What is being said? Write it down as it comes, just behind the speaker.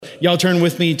y'all turn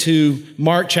with me to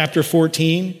Mark chapter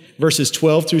 14, verses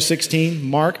 12 through 16.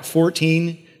 Mark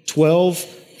 14, 12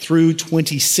 through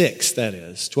 26, that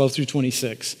is, 12 through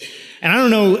 26. And I don't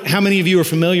know how many of you are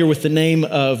familiar with the name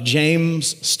of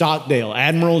James Stockdale,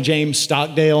 Admiral James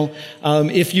Stockdale.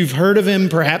 If you've heard of him,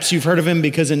 perhaps you've heard of him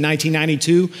because in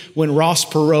 1992, when Ross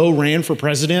Perot ran for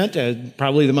president,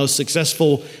 probably the most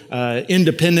successful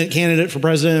independent candidate for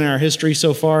president in our history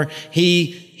so far,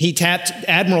 he tapped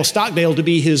Admiral Stockdale to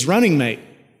be his running mate.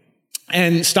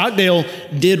 And Stockdale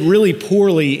did really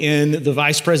poorly in the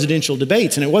vice presidential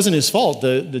debates, and it wasn't his fault.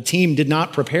 The team did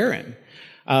not prepare him.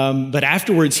 But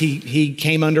afterwards, he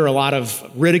came under a lot of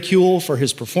ridicule for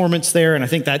his performance there, and I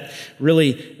think that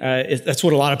really, that's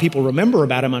what a lot of people remember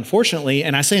about him, unfortunately.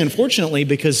 And I say unfortunately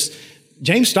because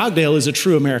James Stockdale is a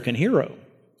true American hero.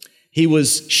 He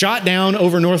was shot down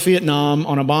over North Vietnam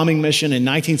on a bombing mission in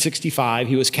 1965.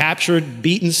 He was captured,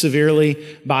 beaten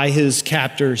severely by his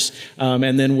captors,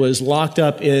 and then was locked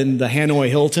up in the Hanoi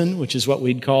Hilton, which is what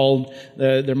we'd call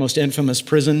their most infamous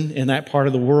prison in that part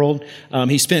of the world.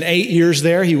 He spent 8 years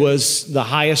there. He was the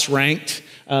highest ranked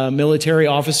military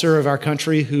officer of our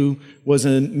country who was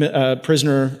a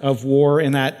prisoner of war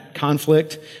in that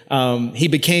conflict. He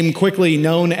became quickly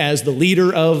known as the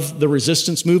leader of the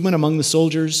resistance movement among the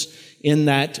soldiers in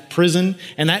that prison.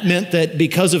 And that meant that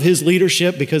because of his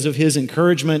leadership, because of his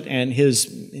encouragement and his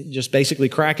just basically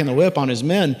cracking the whip on his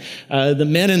men, the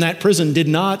men in that prison did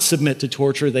not submit to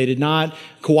torture. They did not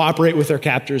cooperate with their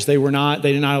captors. They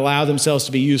did not allow themselves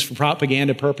to be used for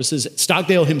propaganda purposes.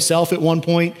 Stockdale himself at one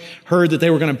point heard that they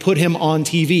were going to put him on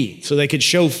TV so they could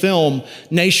show film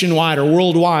nationwide or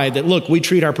worldwide that, look, we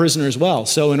treat our prisoners well.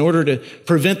 So in order to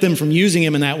prevent them from using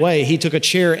him in that way, he took a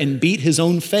chair and beat his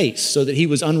own face so that he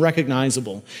was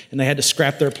unrecognizable, and they had to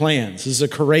scrap their plans. This is a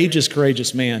courageous,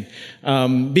 courageous man.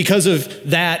 Because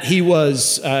of that, he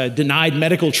was denied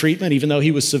medical treatment, even though he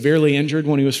was severely injured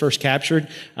when he was first captured.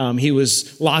 He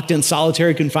was locked in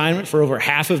solitary confinement for over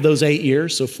half of those 8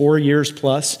 years, so 4 years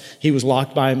plus. He was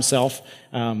locked by himself.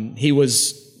 He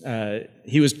was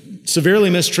severely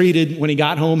mistreated. When he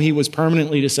got home, he was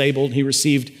permanently disabled. He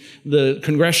received the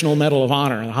Congressional Medal of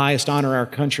Honor, the highest honor our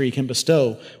country can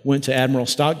bestow, went to Admiral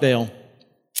Stockdale.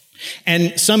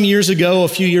 And some years ago, a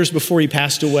few years before he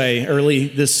passed away, early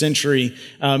this century,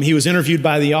 he was interviewed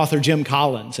by the author Jim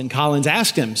Collins. And Collins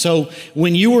asked him, so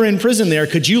when you were in prison there,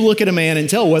 could you look at a man and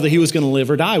tell whether he was going to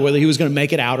live or die, whether he was going to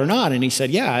make it out or not? And he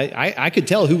said, yeah, I could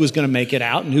tell who was going to make it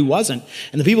out and who wasn't.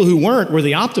 And the people who weren't were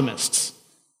the optimists.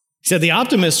 He said the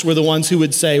optimists were the ones who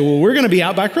would say, well, we're going to be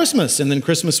out by Christmas. And then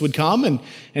Christmas would come and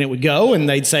it would go. And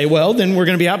they'd say, well, then we're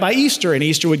going to be out by Easter. And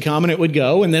Easter would come and it would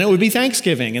go. And then it would be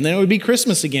Thanksgiving. And then it would be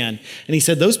Christmas again. And he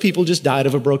said, those people just died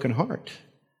of a broken heart.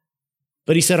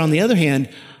 But he said, on the other hand,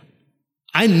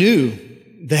 I knew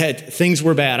that things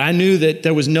were bad. I knew that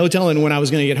there was no telling when I was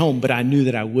going to get home, but I knew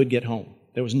that I would get home.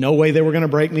 There was no way they were going to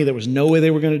break me. There was no way they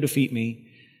were going to defeat me.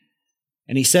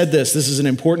 And he said this is an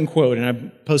important quote, and I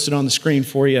posted on the screen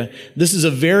for you. This is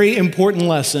a very important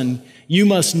lesson. You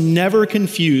must never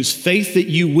confuse faith that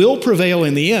you will prevail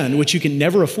in the end, which you can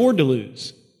never afford to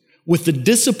lose, with the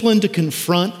discipline to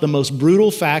confront the most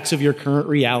brutal facts of your current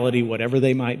reality, whatever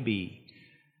they might be.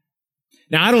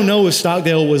 Now, I don't know if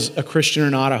Stockdale was a Christian or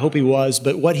not. I hope he was.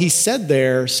 But what he said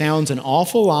there sounds an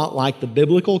awful lot like the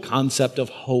biblical concept of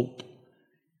hope.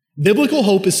 Biblical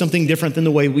hope is something different than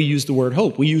the way we use the word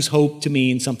hope. We use hope to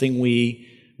mean something we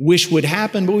wish would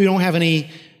happen, but we don't have any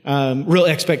real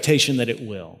expectation that it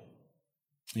will.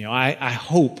 You know, I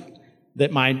hope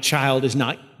that my child is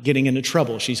not getting into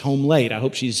trouble. She's home late. I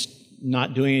hope she's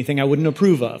not doing anything I wouldn't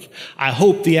approve of. I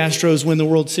hope the Astros win the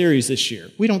World Series this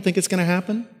year. We don't think it's going to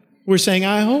happen. We're saying,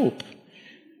 I hope.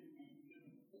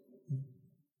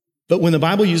 But when the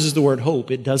Bible uses the word hope,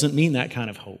 it doesn't mean that kind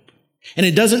of hope. And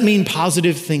it doesn't mean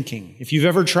positive thinking. If you've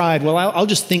ever tried, well, I'll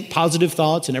just think positive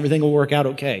thoughts and everything will work out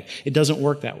okay. It doesn't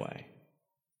work that way.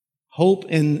 Hope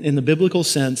in the biblical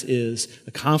sense is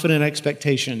a confident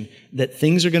expectation that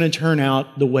things are going to turn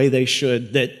out the way they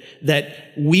should, that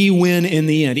we win in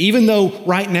the end. Even though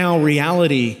right now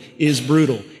reality is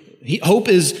brutal. Hope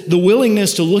is the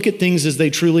willingness to look at things as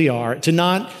they truly are, to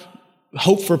not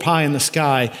hope for pie in the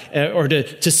sky or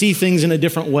to see things in a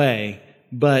different way,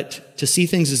 but to see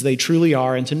things as they truly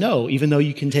are and to know, even though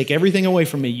you can take everything away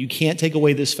from me, you can't take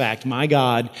away this fact. My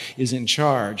God is in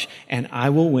charge and I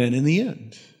will win in the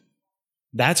end.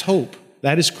 That's hope.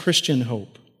 That is Christian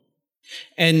hope.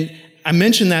 And I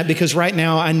mention that because right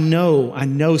now I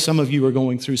know some of you are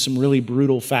going through some really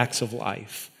brutal facts of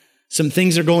life. Some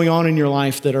things are going on in your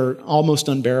life that are almost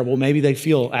unbearable. Maybe they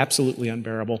feel absolutely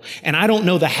unbearable. And I don't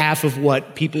know the half of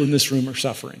what people in this room are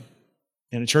suffering.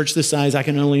 In a church this size, I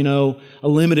can only know a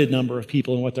limited number of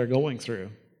people and what they're going through.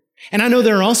 And I know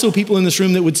there are also people in this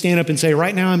room that would stand up and say,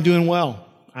 right now I'm doing well.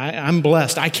 I'm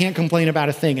blessed. I can't complain about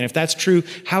a thing. And if that's true,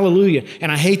 hallelujah.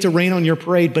 And I hate to rain on your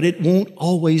parade, but it won't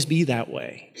always be that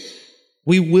way.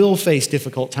 We will face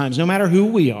difficult times, no matter who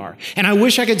we are. And I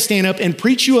wish I could stand up and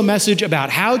preach you a message about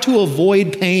how to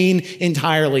avoid pain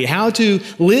entirely, how to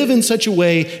live in such a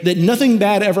way that nothing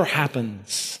bad ever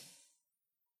happens.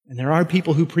 And there are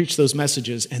people who preach those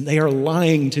messages, and they are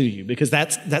lying to you, because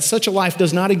that such a life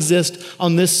does not exist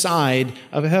on this side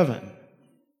of heaven.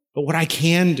 But what I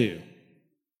can do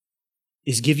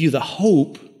is give you the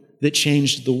hope that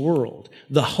changed the world,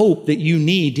 the hope that you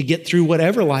need to get through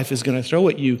whatever life is going to throw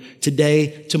at you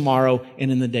today, tomorrow, and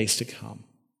in the days to come.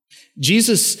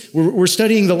 Jesus, we're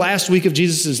studying the last week of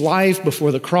Jesus' life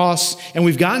before the cross, and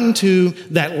we've gotten to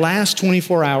that last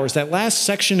 24 hours, that last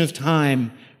section of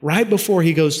time right before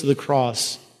he goes to the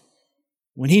cross,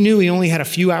 when he knew he only had a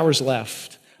few hours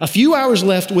left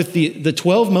with the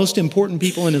 12 most important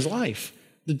people in his life,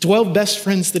 the 12 best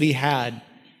friends that he had.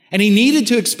 And he needed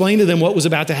to explain to them what was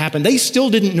about to happen. They still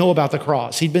didn't know about the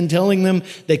cross. He'd been telling them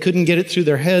they couldn't get it through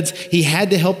their heads. He had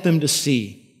to help them to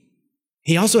see.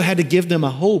 He also had to give them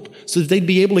a hope so that they'd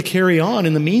be able to carry on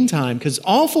in the meantime, because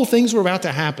awful things were about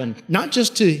to happen, not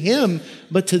just to him,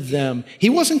 but to them. He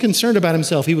wasn't concerned about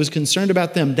himself. He was concerned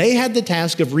about them. They had the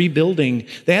task of rebuilding.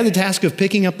 They had the task of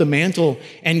picking up the mantle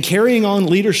and carrying on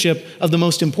leadership of the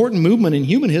most important movement in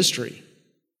human history.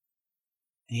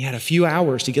 And he had a few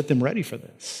hours to get them ready for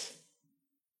this.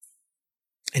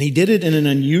 And he did it in an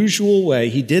unusual way.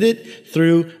 He did it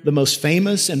through the most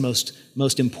famous and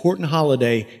most important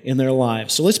holiday in their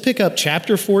lives. So let's pick up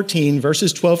chapter 14,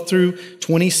 verses 12 through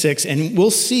 26, and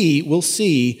we'll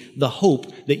see the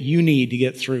hope that you need to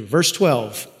get through. Verse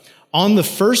 12, on the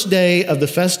first day of the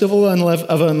festival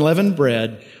of unleavened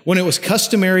bread, when it was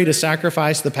customary to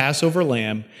sacrifice the Passover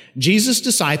lamb, Jesus'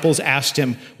 disciples asked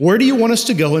him, "Where do you want us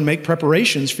to go and make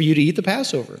preparations for you to eat the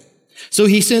Passover?" So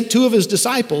he sent two of his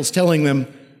disciples, telling them,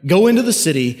 "Go into the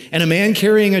city, and a man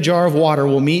carrying a jar of water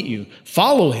will meet you.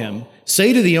 Follow him.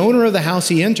 Say to the owner of the house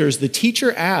he enters, 'The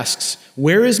teacher asks,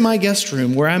 where is my guest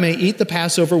room where I may eat the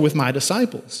Passover with my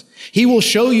disciples?' He will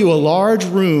show you a large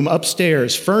room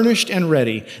upstairs, furnished and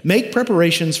ready. Make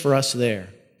preparations for us there."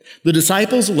 The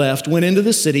disciples left, went into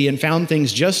the city, and found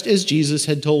things just as Jesus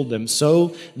had told them.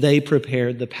 So they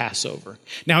prepared the Passover.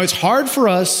 Now, it's hard for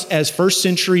us as first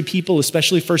century people,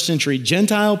 especially first century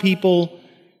Gentile people,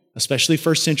 especially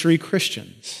first century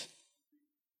Christians,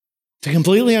 to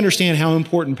completely understand how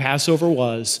important Passover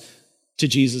was to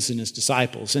Jesus and his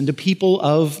disciples and to people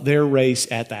of their race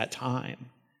at that time.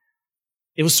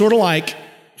 It was sort of like,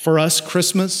 for us,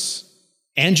 Christmas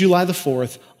and July the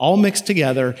 4th, all mixed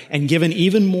together and given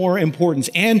even more importance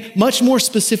and much more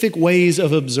specific ways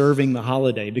of observing the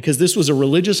holiday, because this was a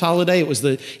religious holiday. It was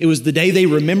the day they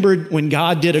remembered when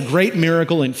God did a great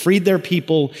miracle and freed their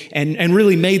people and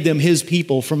really made them his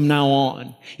people from now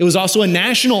on. It was also a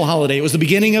national holiday. It was the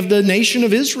beginning of the nation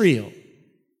of Israel.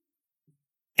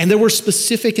 And there were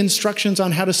specific instructions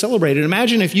on how to celebrate it.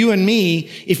 Imagine if you and me,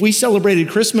 if we celebrated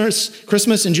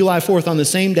Christmas and July 4th on the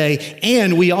same day,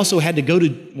 and we also had to go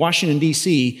to Washington,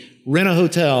 D.C., rent a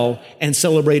hotel, and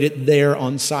celebrate it there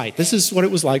on site. This is what it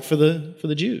was like for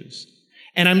the Jews.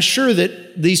 And I'm sure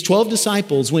that these 12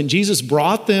 disciples, when Jesus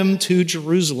brought them to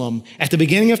Jerusalem at the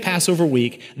beginning of Passover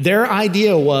week, their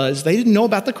idea was, they didn't know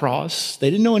about the cross.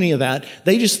 They didn't know any of that.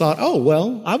 They just thought, oh,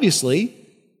 well, obviously,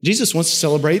 Jesus wants to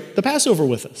celebrate the Passover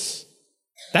with us.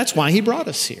 That's why he brought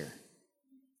us here.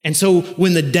 And so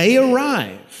when the day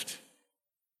arrived,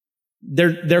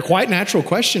 their quite natural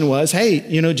question was, hey,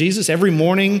 Jesus, every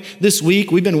morning this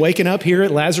week, we've been waking up here at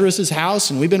Lazarus'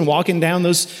 house, and we've been walking down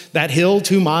that hill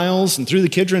 2 miles and through the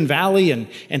Kidron Valley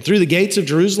and through the gates of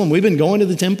Jerusalem. We've been going to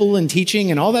the temple and teaching,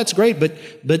 and all that's great.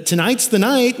 But tonight's the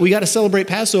night. We got to celebrate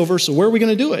Passover, so where are we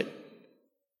going to do it?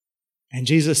 And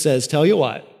Jesus says, tell you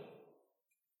what,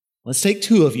 let's take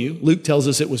 2 of you. Luke tells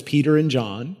us it was Peter and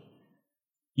John.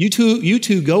 You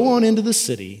two go on into the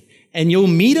city, and you'll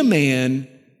meet a man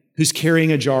who's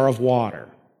carrying a jar of water.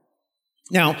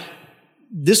 Now,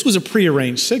 this was a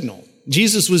prearranged signal.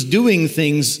 Jesus was doing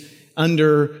things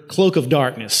under cloak of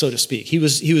darkness, so to speak. He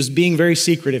was being very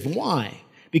secretive. Why?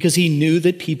 Because he knew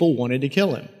that people wanted to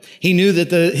kill him. He knew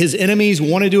that his enemies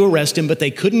wanted to arrest him, but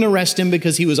they couldn't arrest him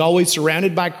because he was always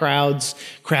surrounded by crowds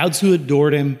who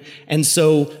adored him. And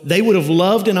so they would have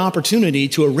loved an opportunity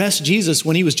to arrest Jesus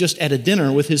when he was just at a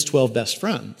dinner with his 12 best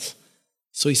friends.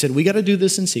 So he said, we got to do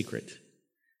this in secret.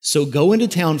 So go into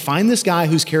town, find this guy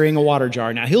who's carrying a water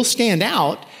jar. Now, he'll stand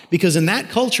out Because in that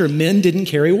culture, men didn't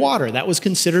carry water. That was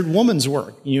considered woman's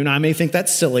work. You and I may think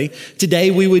that's silly.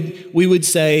 Today, we would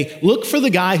say, look for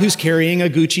the guy who's carrying a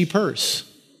Gucci purse.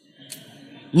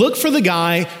 Look for the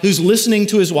guy who's listening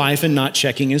to his wife and not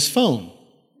checking his phone.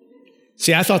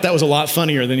 See, I thought that was a lot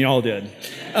funnier than y'all did.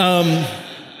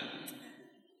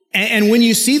 And when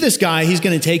you see this guy, he's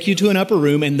going to take you to an upper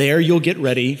room, and there you'll get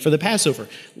ready for the Passover.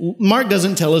 Mark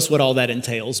doesn't tell us what all that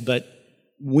entails, but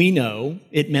we know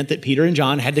it meant that Peter and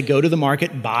John had to go to the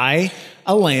market, buy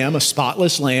a lamb, a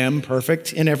spotless lamb,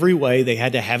 perfect in every way. They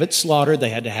had to have it slaughtered. They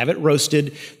had to have it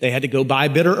roasted. They had to go buy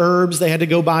bitter herbs. They had to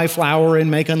go buy flour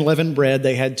and make unleavened bread.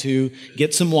 They had to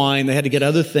get some wine. They had to get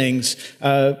other things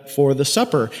for the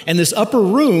supper. And this upper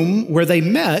room where they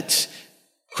met,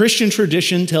 Christian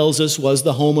tradition tells us, was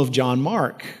the home of John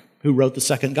Mark, who wrote the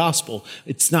second gospel.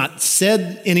 It's not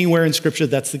said anywhere in Scripture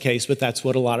that's the case, but that's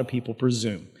what a lot of people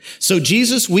presume. So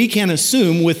Jesus, we can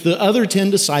assume, with the other 10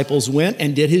 disciples, went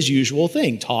and did his usual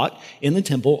thing, taught in the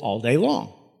temple all day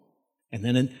long. And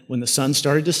then when the sun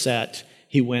started to set,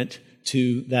 he went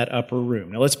to that upper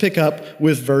room. Now let's pick up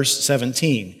with verse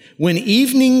 17. When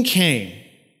evening came,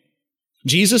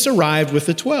 Jesus arrived with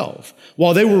the 12.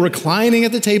 While they were reclining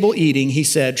at the table eating, he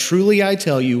said, "Truly I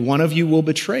tell you, one of you will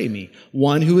betray me,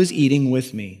 one who is eating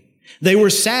with me." They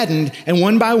were saddened, and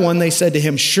one by one they said to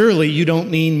him, "Surely you don't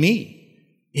mean me."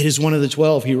 "It is one of the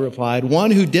 12, he replied,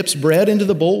 "one who dips bread into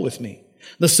the bowl with me.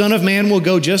 The Son of Man will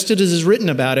go just as it is written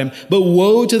about him, but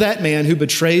woe to that man who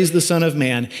betrays the Son of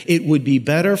Man. It would be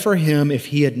better for him if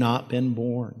he had not been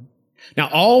born." Now,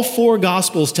 all 4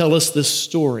 Gospels tell us this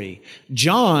story.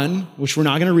 John, which we're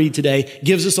not going to read today,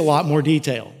 gives us a lot more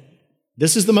detail.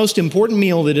 This is the most important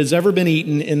meal that has ever been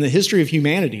eaten in the history of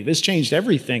humanity. This changed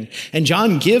everything. And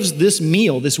John gives this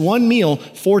meal, this one meal,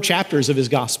 4 chapters of his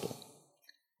Gospel.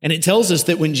 And it tells us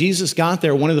that when Jesus got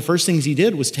there, one of the first things he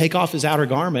did was take off his outer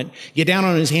garment, get down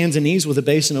on his hands and knees with a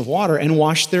basin of water, and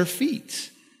wash their feet.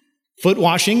 Foot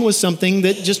washing was something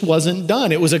that just wasn't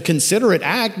done. It was a considerate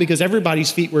act because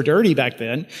everybody's feet were dirty back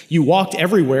then. You walked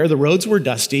everywhere. The roads were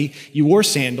dusty. You wore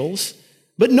sandals.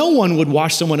 But no one would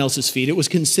wash someone else's feet. It was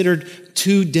considered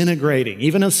too denigrating.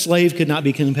 Even a slave could not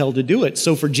be compelled to do it.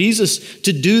 So for Jesus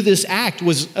to do this act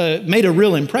was made a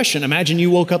real impression. Imagine you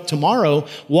woke up tomorrow,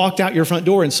 walked out your front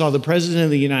door, and saw the President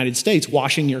of the United States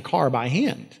washing your car by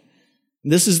hand.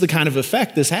 This is the kind of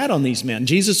effect this had on these men.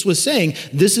 Jesus was saying,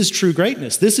 this is true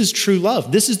greatness. This is true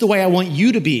love. This is the way I want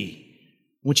you to be.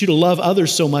 I want you to love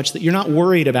others so much that you're not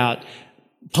worried about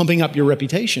pumping up your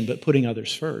reputation, but putting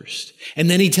others first.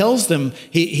 And then he tells them,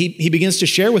 he begins to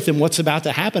share with them what's about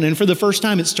to happen. And for the first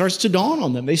time, it starts to dawn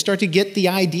on them. They start to get the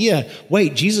idea,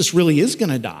 wait, Jesus really is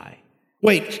going to die.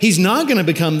 Wait, he's not going to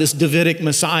become this Davidic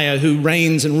Messiah who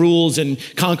reigns and rules and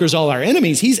conquers all our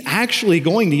enemies. He's actually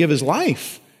going to give his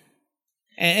life.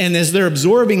 And as they're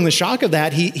absorbing the shock of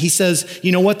that, he says,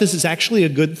 you know what, this is actually a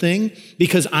good thing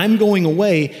because I'm going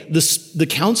away. The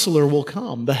counselor will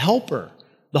come, the helper,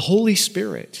 the Holy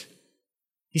Spirit.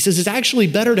 He says it's actually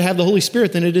better to have the Holy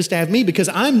Spirit than it is to have me because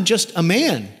I'm just a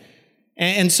man.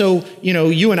 And so,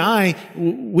 you and I,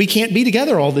 we can't be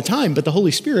together all the time, but the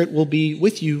Holy Spirit will be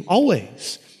with you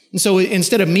always. And so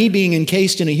instead of me being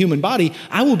encased in a human body,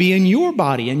 I will be in your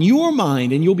body and your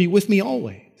mind, and you'll be with me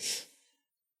always.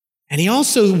 And he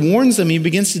also warns them, he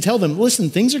begins to tell them, listen,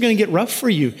 things are going to get rough for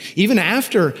you. Even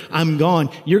after I'm gone,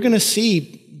 you're going to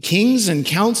see kings and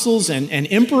councils and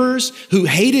emperors who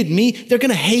hated me. They're going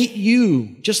to hate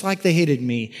you just like they hated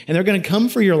me. And they're going to come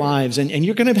for your lives, and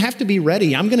you're going to have to be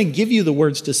ready. I'm going to give you the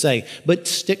words to say, but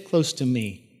stick close to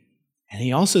me. And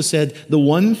he also said, the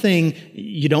one thing,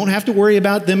 you don't have to worry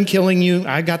about them killing you.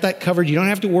 I got that covered. You don't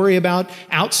have to worry about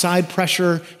outside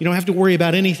pressure. You don't have to worry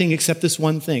about anything except this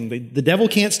one thing. The devil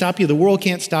can't stop you. The world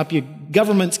can't stop you.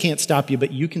 Governments can't stop you,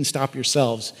 but you can stop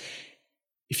yourselves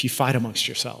if you fight amongst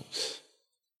yourselves.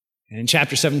 And in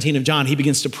chapter 17 of John, he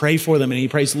begins to pray for them, and he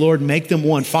prays, Lord, make them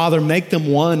one. Father, make them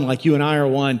one like you and I are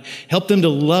one. Help them to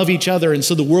love each other, and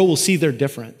so the world will see they're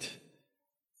different.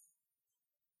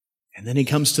 And then he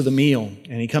comes to the meal,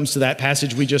 and he comes to that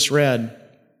passage we just read.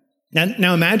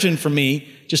 Now imagine for me,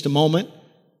 just a moment,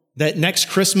 that next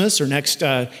Christmas or next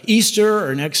Easter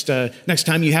or next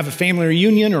time you have a family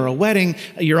reunion or a wedding,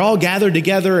 you're all gathered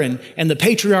together, and the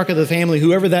patriarch of the family,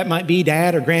 whoever that might be,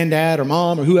 dad or granddad or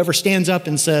mom or whoever, stands up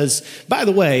and says, by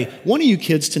the way, one of you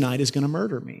kids tonight is going to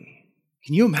murder me.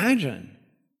 Can you imagine?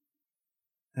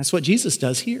 That's what Jesus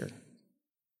does here.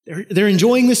 They're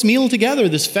enjoying this meal together,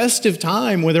 this festive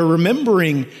time where they're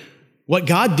remembering what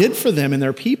God did for them and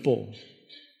their people.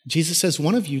 Jesus says,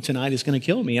 one of you tonight is going to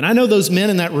kill me. And I know those men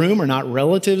in that room are not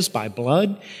relatives by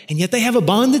blood, and yet they have a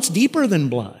bond that's deeper than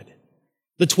blood.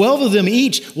 The 12 of them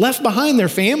each left behind their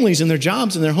families and their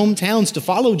jobs and their hometowns to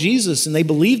follow Jesus, and they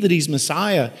believe that he's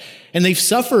Messiah. And they've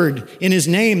suffered in his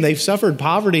name. They've suffered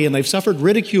poverty and they've suffered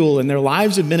ridicule, and their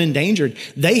lives have been endangered.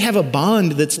 They have a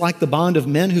bond that's like the bond of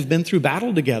men who've been through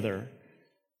battle together.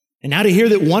 And now to hear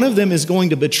that one of them is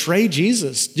going to betray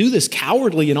Jesus, do this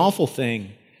cowardly and awful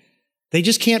thing, they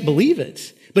just can't believe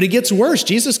it. But it gets worse.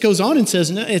 Jesus goes on and says,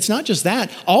 no, it's not just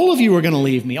that. All of you are going to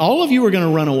leave me. All of you are going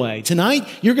to run away. Tonight,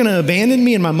 you're going to abandon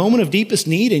me in my moment of deepest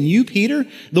need. And you, Peter,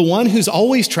 the one who's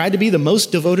always tried to be the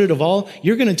most devoted of all,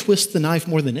 you're going to twist the knife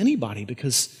more than anybody,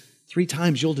 because 3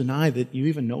 times you'll deny that you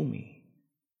even know me.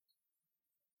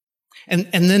 And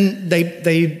then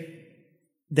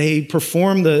they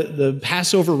perform the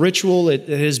Passover ritual. It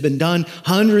has been done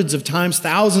hundreds of times,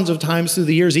 thousands of times through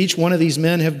the years. Each one of these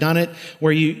men have done it,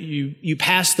 where you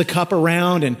pass the cup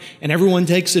around and everyone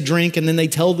takes a drink, and then they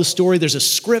tell the story. There's a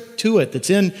script to it that's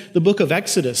in the book of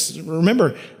Exodus.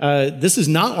 Remember, this is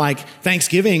not like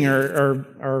Thanksgiving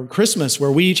or Christmas,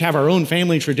 where we each have our own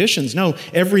family traditions. No,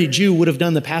 every Jew would have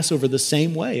done the Passover the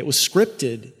same way. It was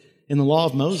scripted in the law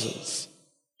of Moses.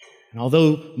 And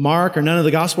although Mark or none of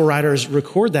the gospel writers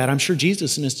record that, I'm sure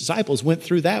Jesus and his disciples went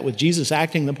through that, with Jesus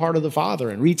acting the part of the Father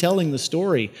and retelling the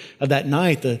story of that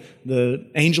night. The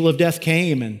angel of death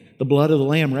came and the blood of the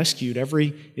Lamb rescued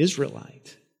every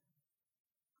Israelite.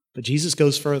 But Jesus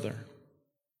goes further.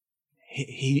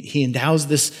 He endows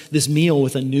this meal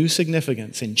with a new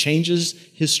significance and changes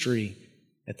history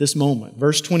at this moment.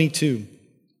 Verse 22,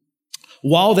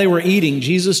 while they were eating,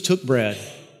 Jesus took bread.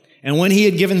 And when he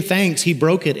had given thanks, he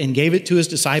broke it and gave it to his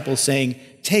disciples, saying,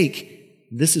 "Take,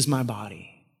 this is my body."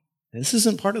 And this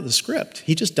isn't part of the script.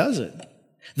 He just does it.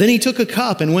 Then he took a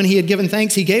cup, and when he had given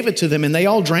thanks, he gave it to them, and they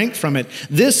all drank from it.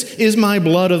 "This is my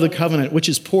blood of the covenant, which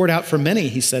is poured out for many,"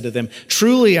 he said to them.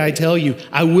 "Truly, I tell you,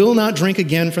 I will not drink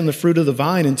again from the fruit of the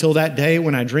vine until that day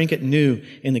when I drink it new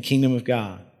in the kingdom of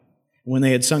God." When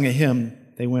they had sung a hymn,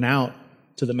 they went out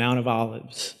to the Mount of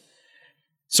Olives.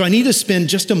 So I need to spend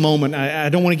just a moment, I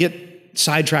don't want to get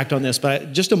sidetracked on this,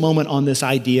 but just a moment on this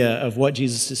idea of what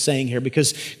Jesus is saying here,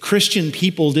 because Christian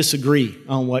people disagree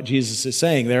on what Jesus is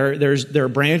saying. There are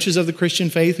branches of the Christian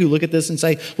faith who look at this and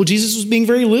say, well, Jesus was being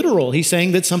very literal. He's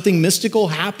saying that something mystical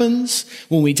happens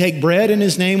when we take bread in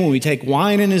his name, when we take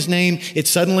wine in his name. It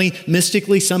suddenly,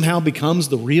 mystically, somehow becomes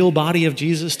the real body of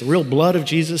Jesus, the real blood of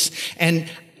Jesus. And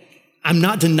I'm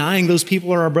not denying those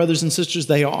people are our brothers and sisters.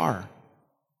 They are.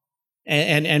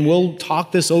 And we'll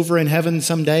talk this over in heaven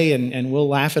someday and we'll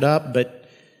laugh it up.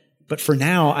 But for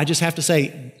now, I just have to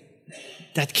say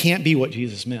that can't be what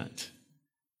Jesus meant.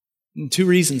 2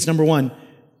 reasons. Number one,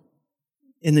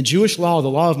 in the Jewish law, the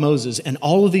law of Moses, and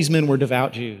all of these men were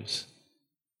devout Jews,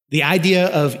 the idea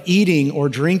of eating or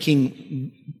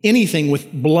drinking anything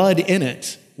with blood in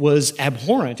it was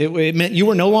abhorrent. It meant you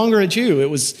were no longer a Jew. It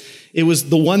was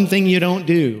the one thing you don't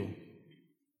do.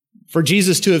 For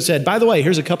Jesus to have said, by the way,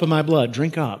 here's a cup of my blood,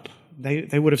 drink up.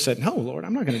 They would have said, no, Lord,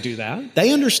 I'm not going to do that.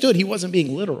 They understood he wasn't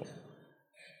being literal.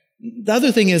 The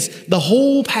other thing is, the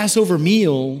whole Passover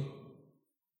meal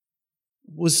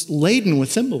was laden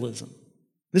with symbolism.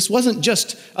 This wasn't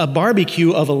just a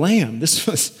barbecue of a lamb. This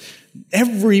was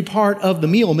every part of the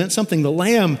meal meant something. The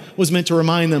lamb was meant to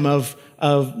remind them of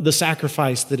the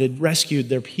sacrifice that had rescued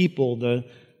their people. The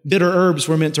bitter herbs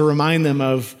were meant to remind them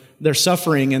of their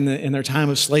suffering in their time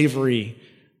of slavery.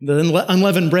 The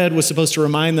unleavened bread was supposed to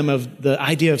remind them of the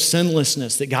idea of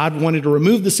sinlessness, that God wanted to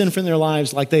remove the sin from their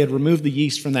lives like they had removed the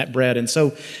yeast from that bread. And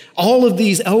so all of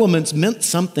these elements meant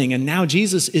something, and now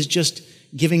Jesus is just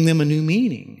giving them a new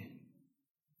meaning.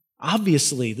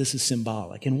 Obviously, this is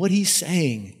symbolic. And what he's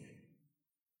saying,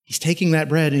 he's taking that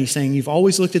bread and he's saying, you've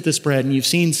always looked at this bread and you've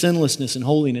seen sinlessness and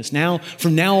holiness. Now,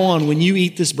 from now on, when you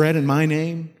eat this bread in my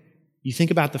name, you think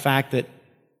about the fact that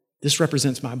this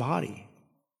represents my body.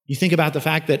 You think about the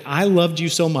fact that I loved you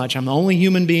so much. I'm the only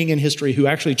human being in history who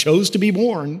actually chose to be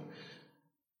born.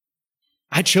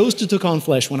 I chose to take on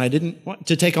flesh when I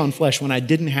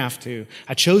didn't have to.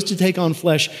 I chose to take on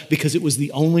flesh because it was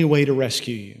the only way to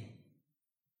rescue you.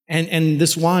 And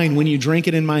this wine, when you drink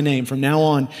it in my name, from now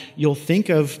on, you'll think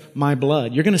of my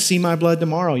blood. You're going to see my blood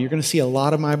tomorrow. You're going to see a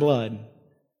lot of my blood.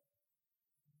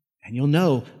 And you'll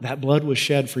know that blood was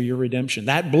shed for your redemption.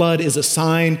 That blood is a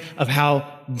sign of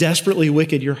how desperately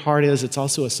wicked your heart is. It's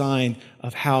also a sign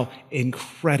of how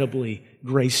incredibly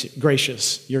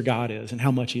gracious your God is and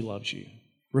how much he loves you.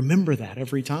 Remember that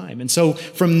every time. And so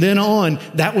from then on,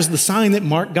 that was the sign that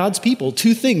marked God's people.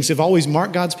 2 things have always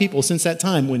marked God's people since that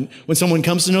time. When someone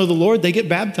comes to know the Lord, they get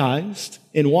baptized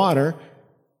in water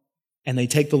and they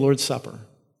take the Lord's Supper.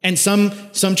 And some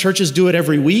churches do it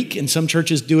every week, and some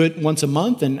churches do it once a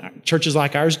month, and churches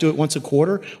like ours do it once a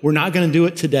quarter. We're not going to do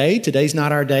it today. Today's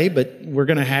not our day, but we're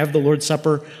going to have the Lord's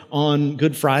Supper on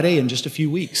Good Friday in just a few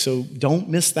weeks, so don't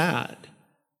miss that.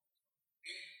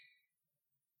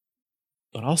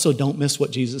 But also don't miss what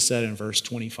Jesus said in verse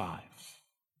 25.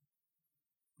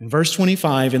 In verse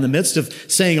 25, in the midst of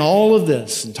saying all of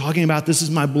this and talking about this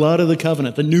is my blood of the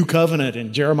covenant, the new covenant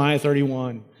in Jeremiah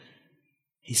 31,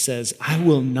 he says, I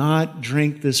will not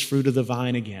drink this fruit of the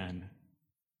vine again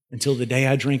until the day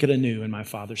I drink it anew in my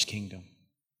Father's kingdom.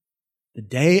 The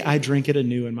day I drink it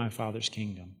anew in my Father's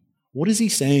kingdom. What is he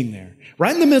saying there?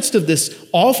 Right in the midst of this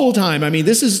awful time, I mean,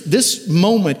 this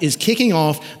moment is kicking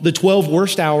off the 12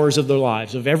 worst hours of their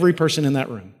lives, of every person in that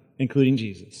room, including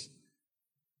Jesus.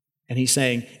 And he's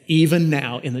saying, even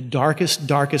now, in the darkest,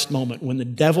 darkest moment, when the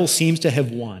devil seems to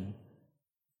have won,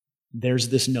 there's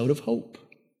this note of hope.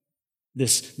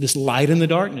 This light in the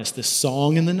darkness, this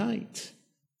song in the night.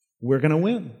 We're going to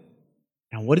win.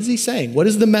 Now, what is he saying? What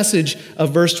is the message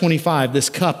of verse 25, this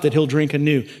cup that he'll drink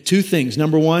anew? Two things.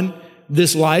 Number one,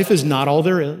 this life is not all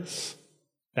there is.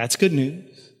 That's good news.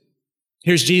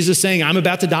 Here's Jesus saying, I'm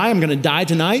about to die. I'm going to die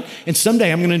tonight, and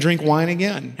someday I'm going to drink wine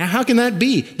again. Now, how can that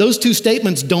be? Those two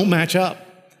statements don't match up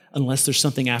unless there's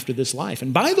something after this life.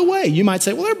 And by the way, you might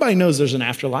say, well, everybody knows there's an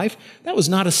afterlife. That was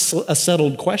not a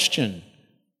settled question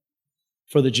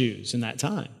for the Jews in that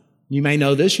time. You may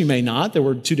know this, you may not. There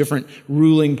were two different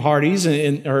ruling parties,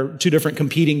 or two different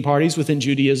competing parties within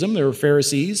Judaism. There were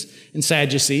Pharisees and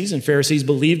Sadducees, and Pharisees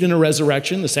believed in a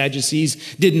resurrection. The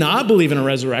Sadducees did not believe in a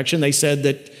resurrection. They said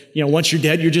that, once you're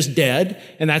dead, you're just dead,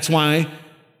 and that's why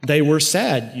they were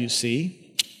sad, you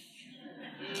see.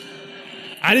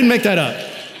 I didn't make that up.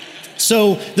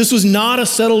 So this was not a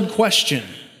settled question.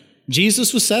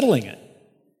 Jesus was settling it.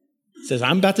 He says,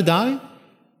 I'm about to die,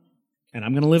 and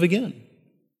I'm going to live again.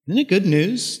 Isn't it good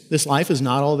news? This life is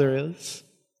not all there is.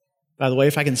 By the way,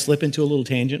 if I can slip into a little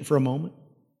tangent for a moment,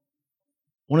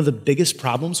 one of the biggest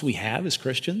problems we have as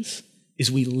Christians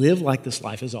is we live like this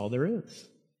life is all there is.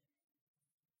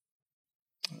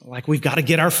 Like we've got to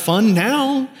get our fun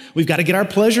now. We've got to get our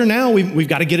pleasure now. We've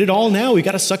got to get it all now. We've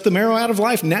got to suck the marrow out of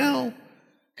life now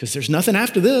because there's nothing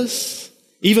after this.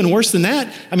 Even worse than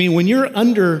that, when you're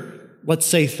under, let's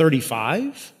say,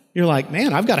 35, you're like,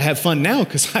 man, I've got to have fun now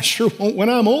because I sure won't when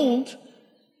I'm old.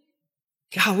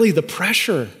 Golly, the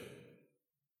pressure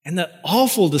and the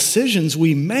awful decisions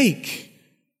we make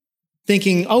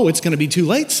thinking, oh, it's going to be too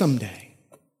late someday.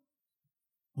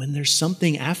 When there's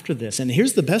something after this. And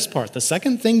here's the best part. The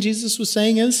second thing Jesus was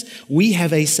saying is, we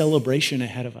have a celebration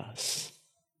ahead of us.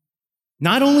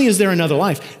 Not only is there another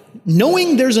life,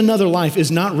 knowing there's another life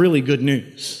is not really good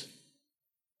news.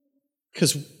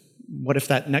 Because what if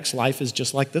that next life is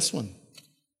just like this one?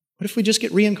 What if we just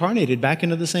get reincarnated back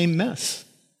into the same mess?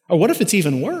 Or what if it's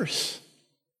even worse?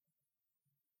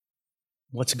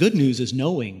 What's good news is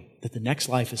knowing that the next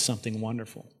life is something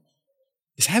wonderful.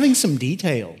 It's having some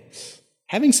details,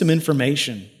 having some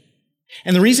information.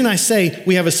 And the reason I say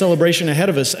we have a celebration ahead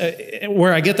of us,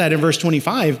 where I get that in verse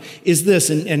 25, is this,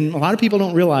 and a lot of people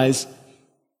don't realize,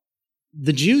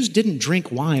 the Jews didn't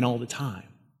drink wine all the time.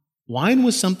 Wine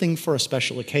was something for a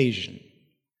special occasion.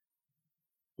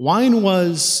 Wine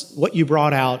was what you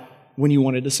brought out when you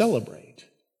wanted to celebrate.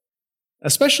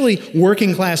 Especially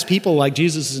working class people like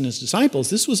Jesus and his disciples,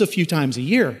 this was a few times a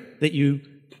year that you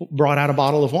brought out a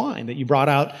bottle of wine, that you brought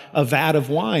out a vat of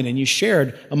wine and you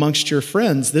shared amongst your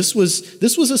friends. This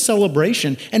was a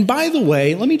celebration. And by the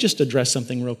way, let me just address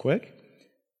something real quick.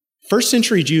 First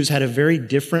century Jews had a very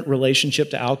different relationship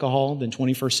to alcohol than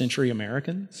 21st century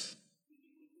Americans.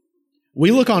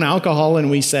 We look on alcohol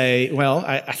and we say, well,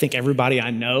 I think everybody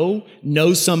I know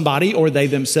knows somebody, or they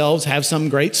themselves have some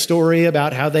great story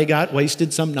about how they got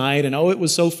wasted some night and, oh, it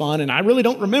was so fun and I really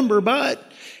don't remember, but,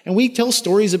 and we tell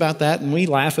stories about that and we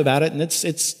laugh about it, and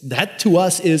it's that to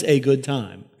us is a good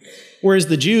time. Whereas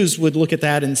the Jews would look at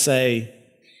that and say,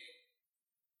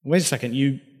 wait a second,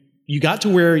 you got to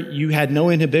where you had no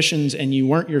inhibitions and you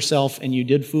weren't yourself and you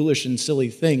did foolish and silly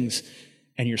things,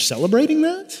 and you're celebrating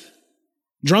that?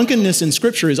 Drunkenness in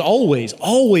Scripture is always,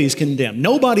 always condemned.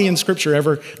 Nobody in Scripture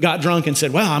ever got drunk and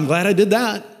said, well, I'm glad I did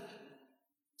that.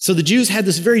 So the Jews had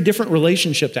this very different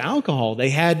relationship to alcohol.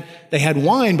 They had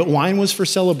wine, but wine was for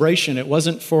celebration. It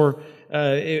wasn't for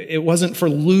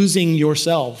losing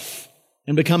yourself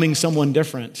and becoming someone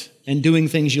different and doing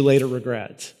things you later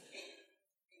regret.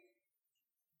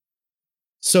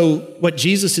 So what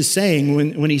Jesus is saying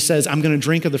when he says, I'm going to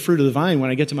drink of the fruit of the vine when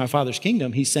I get to my Father's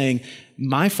kingdom, he's saying,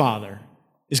 my Father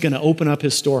is going to open up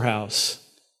his storehouse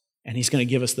and he's going to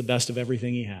give us the best of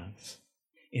everything he has.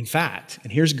 In fact,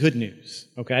 and here's good news,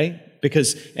 okay?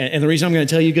 Because, and the reason I'm going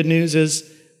to tell you good news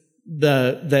is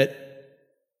that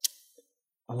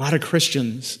a lot of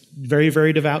Christians, very,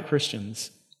 very devout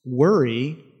Christians,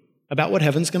 worry about what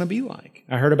heaven's going to be like.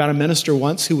 I heard about a minister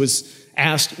once who was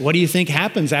asked, what do you think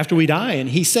happens after we die? And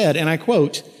he said, and I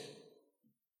quote,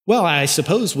 well, I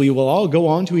suppose we will all go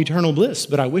on to eternal bliss,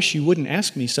 but I wish you wouldn't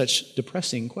ask me such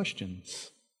depressing questions.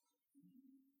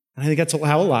 And I think that's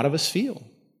how a lot of us feel.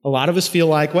 A lot of us feel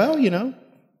like, well,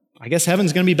 I guess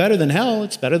heaven's going to be better than hell.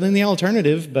 It's better than the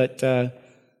alternative, but, I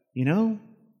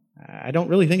don't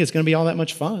really think it's going to be all that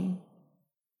much fun.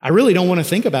 I really don't want to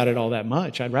think about it all that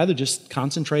much. I'd rather just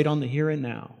concentrate on the here and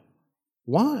now.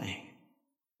 Why?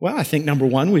 Well, I think number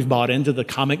one, we've bought into the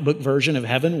comic book version of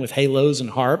heaven with halos and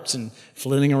harps and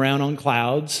flitting around on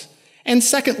clouds. And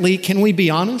secondly, can we be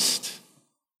honest?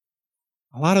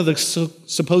 A lot of the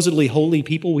supposedly holy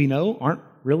people we know aren't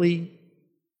really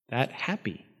that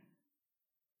happy.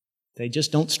 They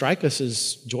just don't strike us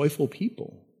as joyful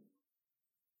people.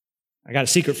 I got a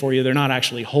secret for you. They're not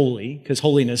actually holy, because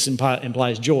holiness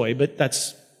implies joy, but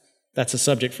that's a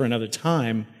subject for another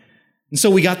time. And so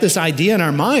we got this idea in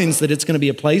our minds that it's going to be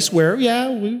a place where,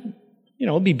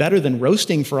 it'll be better than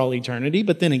roasting for all eternity.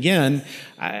 But then again,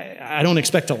 I don't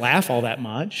expect to laugh all that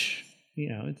much.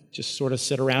 Just sort of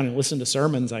sit around and listen to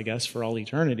sermons, I guess, for all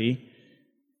eternity.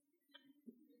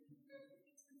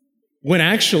 When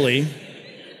actually,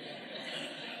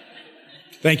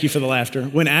 thank you for the laughter.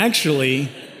 When actually,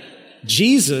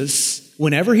 Jesus,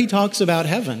 whenever he talks about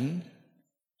heaven,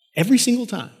 every single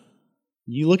time,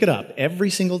 you look it up,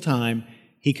 every single time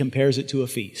he compares it to a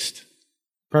feast.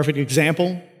 Perfect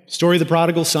example, story of the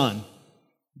prodigal son.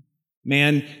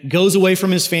 Man goes away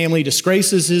from his family,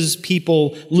 disgraces his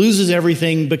people, loses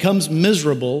everything, becomes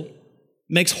miserable,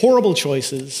 makes horrible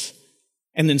choices,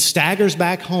 and then staggers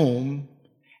back home.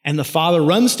 And the father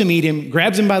runs to meet him,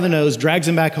 grabs him by the nose, drags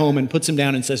him back home, and puts him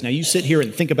down and says, now you sit here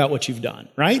and think about what you've done,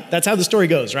 right? That's how the story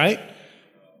goes, right?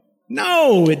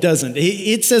 No, it doesn't.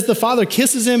 It says the father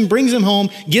kisses him, brings him home,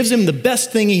 gives him the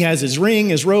best thing he has, his ring,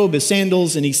 his robe, his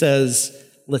sandals, and he says,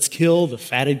 let's kill the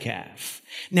fatted calf.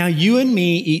 Now, you and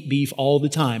me eat beef all the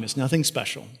time. It's nothing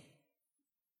special.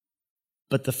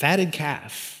 But the fatted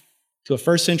calf, to a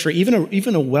first century,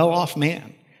 even a well-off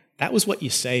man, that was what you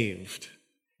saved.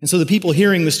 And so the people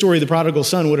hearing the story of the prodigal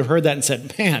son would have heard that and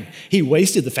said, man, he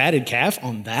wasted the fatted calf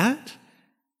on that?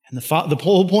 And the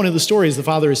whole point of the story is the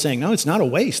father is saying, no, it's not a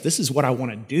waste. This is what I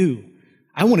want to do.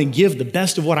 I want to give the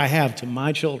best of what I have to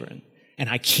my children. And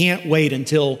I can't wait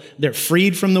until they're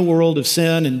freed from the world of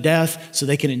sin and death so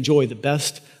they can enjoy the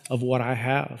best of what I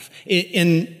have.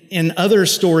 In other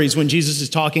stories, when Jesus is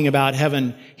talking about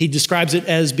heaven, he describes it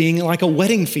as being like a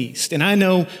wedding feast. And I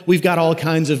know we've got all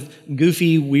kinds of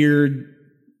goofy, weird,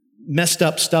 messed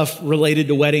up stuff related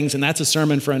to weddings, and that's a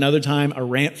sermon for another time, a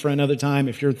rant for another time.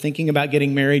 If you're thinking about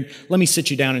getting married, let me sit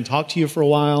you down and talk to you for a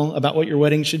while about what your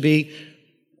wedding should be.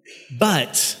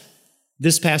 But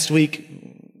this past week,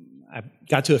 I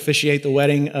got to officiate the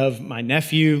wedding of my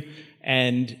nephew,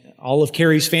 and all of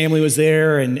Carrie's family was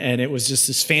there, and it was just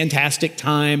this fantastic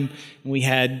time. We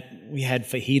had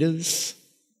fajitas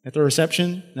at the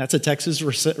reception. That's a Texas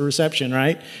reception,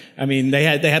 right? I mean, they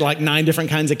had like 9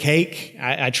 different kinds of cake.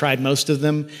 I tried most of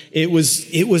them. It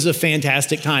was a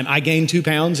fantastic time. I gained 2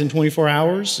 pounds in 24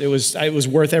 hours. It was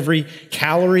worth every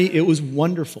calorie. It was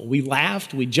wonderful. We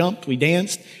laughed, we jumped, we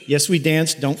danced. Yes, we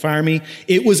danced. Don't fire me.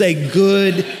 It was a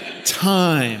good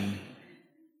time.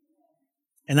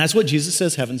 And that's what Jesus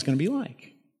says heaven's going to be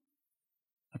like.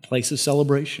 A place of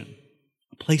celebration,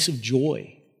 a place of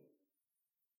joy.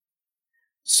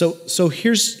 So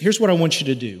here's what I want you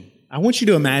to do. I want you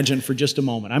to imagine for just a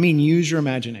moment. I mean, use your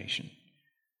imagination.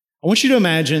 I want you to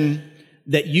imagine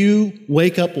that you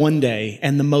wake up one day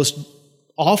and the most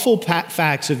awful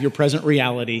facts of your present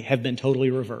reality have been totally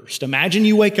reversed. Imagine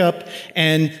you wake up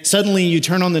and suddenly you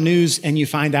turn on the news and you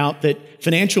find out that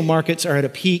financial markets are at a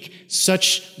peak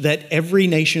such that every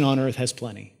nation on earth has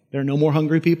plenty. There are no more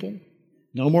hungry people,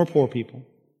 no more poor people.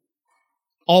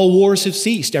 All wars have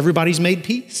ceased. Everybody's made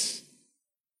peace.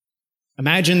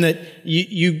 Imagine that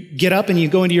you get up and you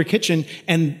go into your kitchen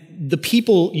and the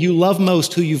people you love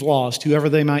most who you've lost, whoever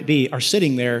they might be, are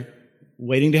sitting there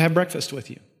waiting to have breakfast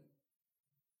with you.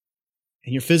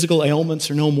 And your physical ailments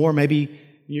are no more. Maybe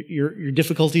your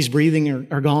difficulties breathing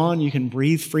are gone. You can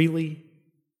breathe freely.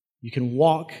 You can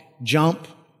walk, jump,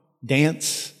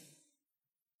 dance.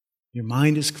 Your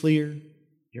mind is clear.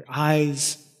 Your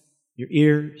eyes, your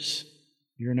ears.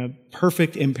 You're in a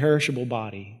perfect, imperishable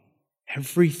body.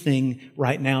 Everything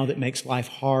right now that makes life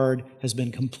hard has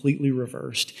been completely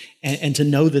reversed. And to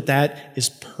know that that is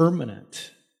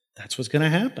permanent That's what's going to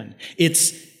happen.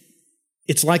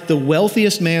 It's like the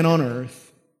wealthiest man on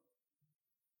earth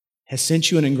has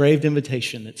sent you an engraved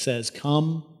invitation that says,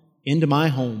 come into my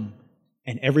home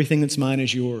and everything that's mine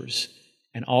is yours.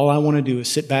 And all I want to do is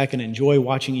sit back and enjoy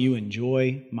watching you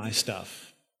enjoy my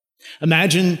stuff.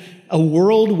 Imagine a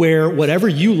world where whatever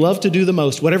you love to do the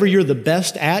most, whatever you're the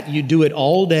best at, you do it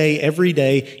all day, every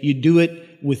day. You do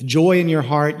it with joy in your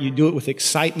heart, you do it with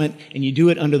excitement, and you do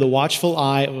it under the watchful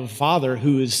eye of a Father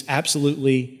who is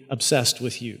absolutely obsessed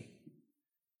with you.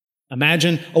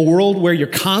 Imagine a world where you're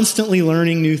constantly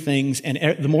learning new things, and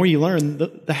the more you learn,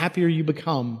 the happier you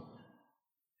become.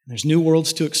 There's new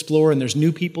worlds to explore, and there's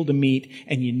new people to meet,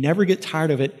 and you never get tired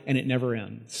of it, and it never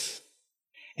ends.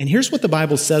 And here's what the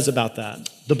Bible says about that.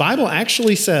 The Bible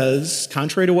actually says,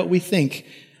 contrary to what we think,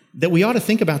 that we ought to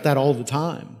think about that all the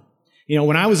time. You know,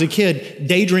 when I was a kid,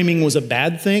 daydreaming was a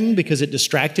bad thing because it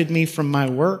distracted me from my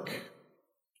work.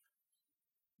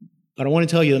 But I want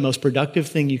to tell you, the most productive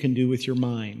thing you can do with your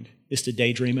mind is to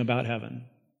daydream about heaven.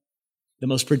 The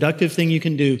most productive thing you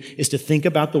can do is to think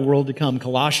about the world to come.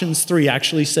 Colossians 3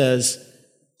 actually says,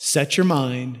 set your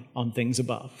mind on things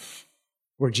above,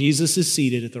 where Jesus is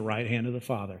seated at the right hand of the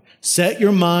Father. Set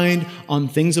your mind on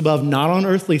things above, not on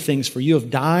earthly things, for you have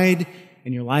died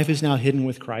and your life is now hidden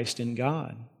with Christ in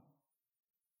God.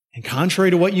 And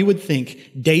contrary to what you would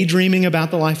think, daydreaming about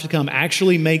the life to come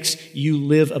actually makes you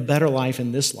live a better life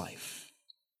in this life.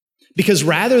 Because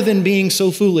rather than being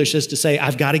so foolish as to say,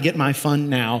 I've got to get my fun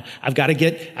now, I've got to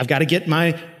get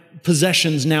my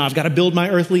possessions now, I've got to build my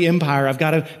earthly empire, I've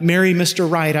got to marry Mr.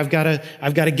 Right, I've got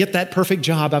to get that perfect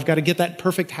job, I've got to get that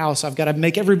perfect house, I've got to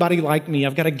make everybody like me,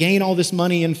 I've got to gain all this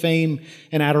money and fame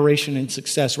and adoration and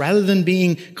success. Rather than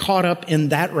being caught up in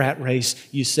that rat race,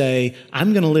 you say,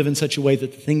 I'm going to live in such a way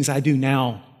that the things I do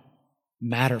now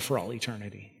matter for all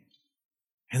eternity.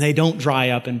 And they don't dry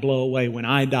up and blow away when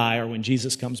I die or when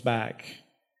Jesus comes back.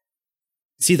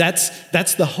 See, that's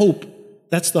the hope.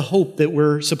 That's the hope that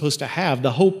we're supposed to have,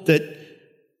 the hope that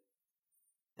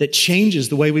changes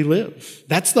the way we live.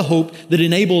 That's the hope that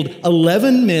enabled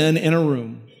 11 men in a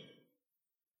room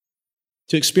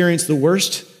to experience the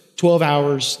worst 12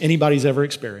 hours anybody's ever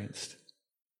experienced,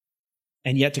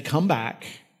 and yet to come back,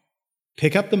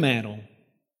 pick up the mantle,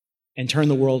 and turn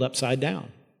the world upside down.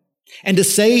 And to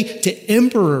say to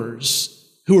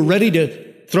emperors who are ready to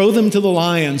throw them to the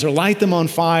lions or light them on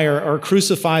fire or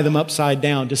crucify them upside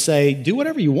down, to say, do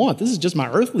whatever you want. This is just my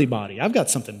earthly body. I've got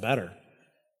something better.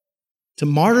 To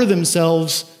martyr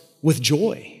themselves with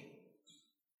joy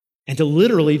and to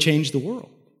literally change the world.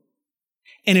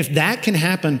 And if that can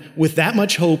happen with that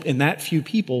much hope in that few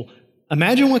people,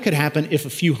 imagine what could happen if a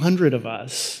few hundred of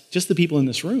us, just the people in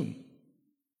this room,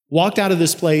 walked out of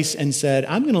this place and said,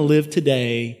 I'm going to live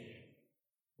today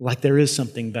like there is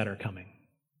something better coming.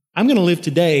 I'm going to live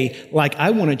today like I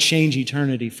want to change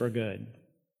eternity for good.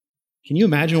 Can you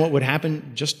imagine what would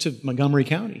happen just to Montgomery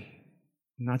County,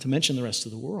 not to mention the rest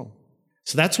of the world?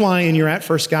 So that's why in your At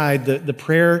First guide, the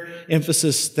prayer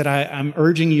emphasis that I'm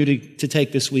urging you to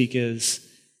take this week is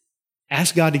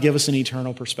ask God to give us an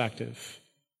eternal perspective,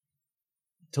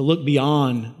 to look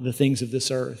beyond the things of this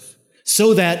earth,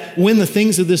 so that when the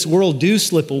things of this world do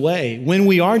slip away, when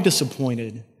we are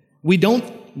disappointed, we don't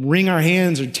wring our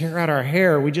hands or tear out our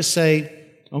hair. We just say,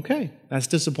 okay, that's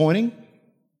disappointing,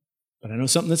 but I know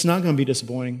something that's not going to be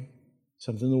disappointing,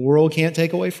 something the world can't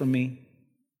take away from me.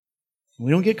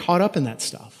 We don't get caught up in that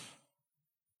stuff.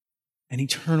 An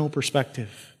eternal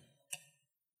perspective.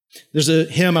 There's a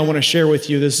hymn I want to share with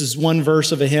you. This is one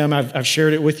verse of a hymn. I've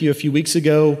shared it with you a few weeks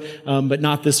ago, but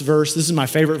not this verse. This is my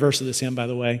favorite verse of this hymn, by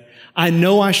the way. I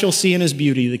know I shall see in his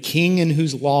beauty the King in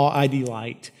whose law I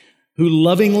delight, who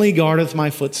lovingly guardeth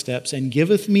my footsteps and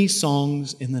giveth me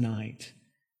songs in the night.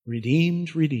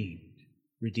 Redeemed, redeemed,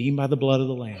 redeemed by the blood of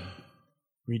the Lamb.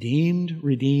 Redeemed,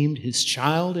 redeemed, his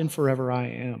child, and forever I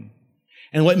am.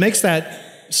 And what makes that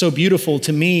so beautiful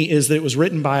to me is that it was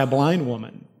written by a blind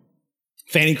woman.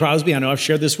 Fanny Crosby, I know I've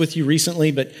shared this with you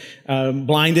recently, but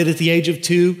blinded at the age of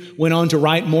 2, went on to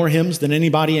write more hymns than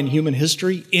anybody in human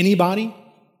history. Anybody.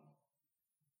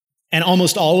 And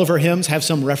almost all of her hymns have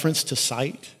some reference to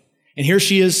sight. And here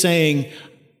she is saying,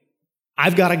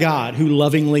 I've got a God who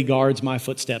lovingly guards my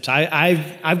footsteps.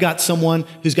 I've got someone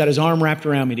who's got his arm wrapped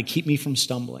around me to keep me from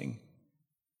stumbling.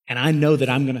 And I know that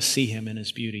I'm going to see him in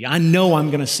his beauty. I know I'm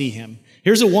going to see him.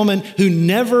 Here's a woman who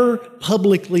never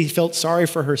publicly felt sorry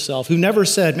for herself, who never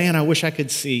said, man, I wish I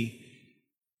could see.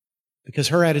 Because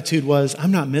her attitude was,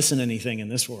 I'm not missing anything in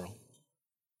this world.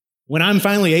 When I'm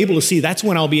finally able to see, that's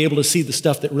when I'll be able to see the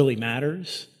stuff that really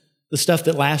matters. The stuff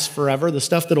that lasts forever, the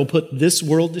stuff that'll put this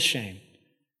world to shame.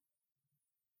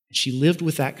 She lived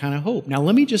with that kind of hope. Now,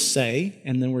 let me just say,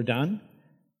 and then we're done,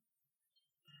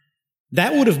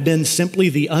 that would have been simply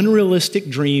the unrealistic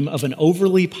dream of an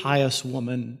overly pious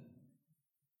woman.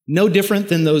 No different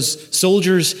than those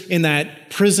soldiers in that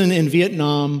prison in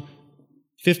Vietnam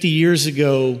 50 years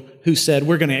ago who said,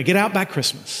 we're going to get out by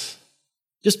Christmas.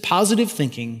 Just positive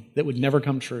thinking that would never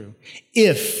come true.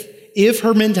 If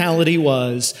her mentality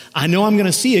was, I know I'm going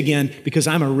to see again because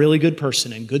I'm a really good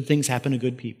person and good things happen to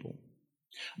good people.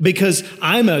 Because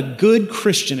I'm a good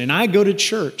Christian and I go to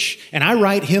church and I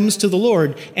write hymns to the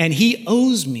Lord and He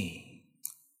owes me.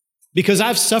 Because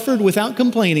I've suffered without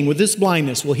complaining with this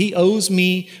blindness, well, He owes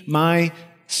me my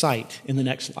sight in the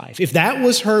next life. If that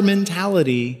was her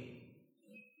mentality,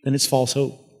 then it's false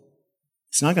hope.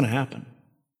 It's not going to happen.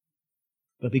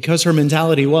 But because her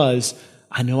mentality was,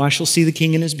 I know I shall see the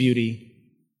King in His beauty.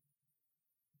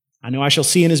 I know I shall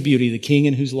see in His beauty the King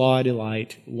in whose law I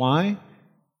delight. Why?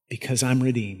 Because I'm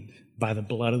redeemed by the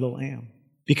blood of the Lamb.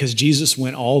 Because Jesus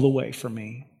went all the way for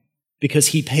me. Because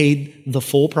He paid the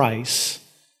full price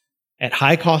at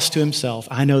high cost to Himself.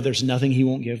 I know there's nothing He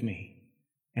won't give me.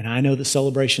 And I know the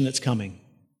celebration that's coming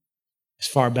is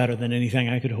far better than anything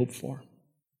I could hope for.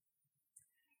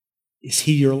 Is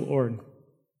He your Lord?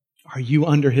 Are you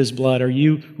under His blood? Are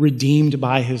you redeemed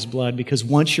by His blood? Because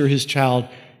once you're His child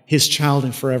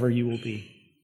and forever you will be.